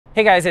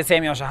Hey guys, it's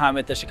Samuel Shahan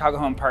with the Chicago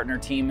Home Partner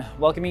Team,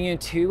 welcoming you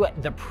to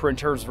the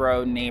Printers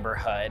Row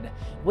neighborhood,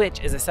 which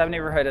is a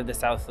sub-neighborhood of the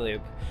South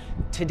Loop.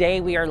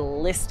 Today we are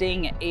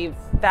listing a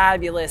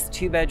fabulous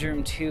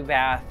 2-bedroom,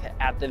 2-bath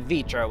at the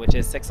Vetro, which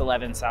is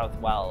 611 South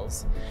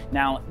Wells.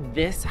 Now,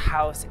 this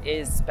house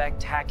is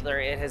spectacular.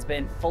 It has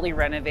been fully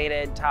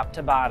renovated top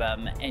to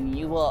bottom, and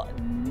you will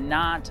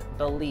not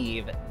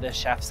believe the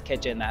chef's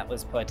kitchen that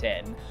was put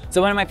in.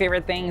 So one of my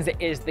favorite things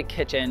is the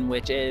kitchen,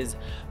 which is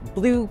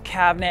blue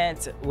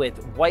cabinets with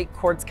white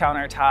quartz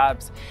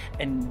countertops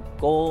and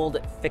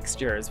gold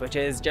fixtures, which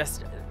is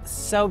just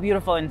so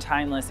beautiful and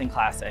timeless and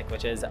classic,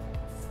 which is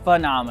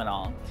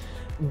phenomenal.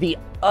 The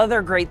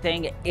other great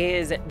thing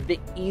is the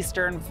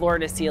eastern floor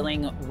to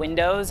ceiling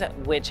windows,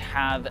 which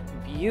have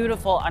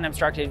beautiful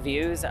unobstructed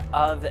views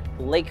of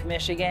Lake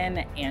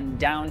Michigan and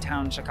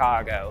downtown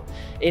Chicago.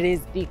 It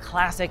is the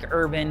classic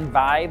urban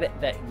vibe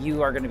that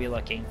you are going to be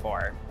looking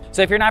for.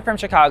 So if you're not from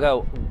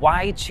Chicago,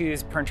 why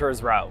choose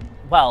Printers Row?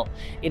 Well,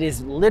 it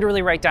is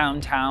literally right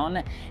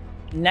downtown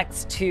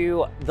next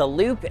to the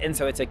Loop, and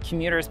so it's a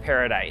commuter's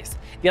paradise.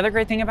 The other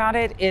great thing about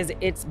it is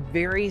it's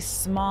very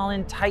small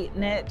and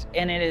tight-knit,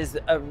 and it is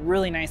a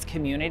really nice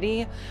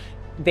community.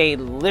 They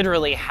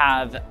literally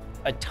have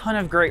a ton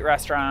of great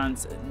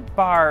restaurants,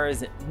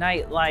 bars,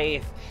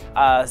 nightlife,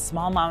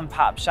 small mom and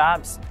pop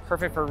shops,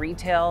 perfect for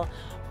retail.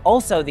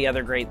 Also, the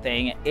other great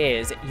thing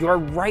is you're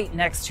right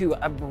next to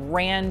a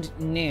brand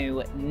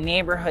new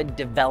neighborhood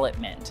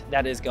development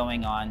that is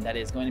going on that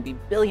is going to be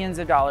billions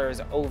of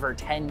dollars over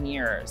 10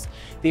 years.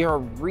 They are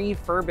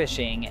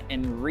refurbishing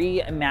and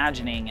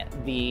reimagining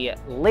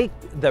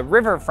the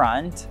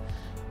riverfront,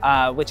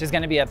 which is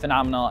going to be a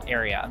phenomenal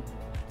area.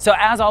 So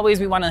as always,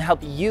 we want to help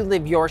you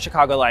live your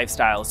Chicago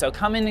lifestyle. So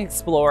come and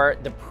explore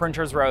the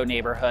Printers Row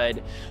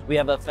neighborhood. We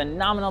have a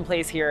phenomenal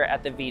place here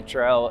at the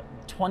Vetro,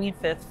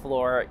 25th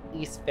floor,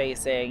 east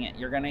facing.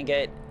 You're gonna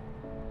get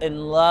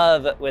in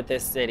love with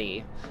this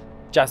city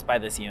just by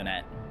this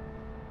unit.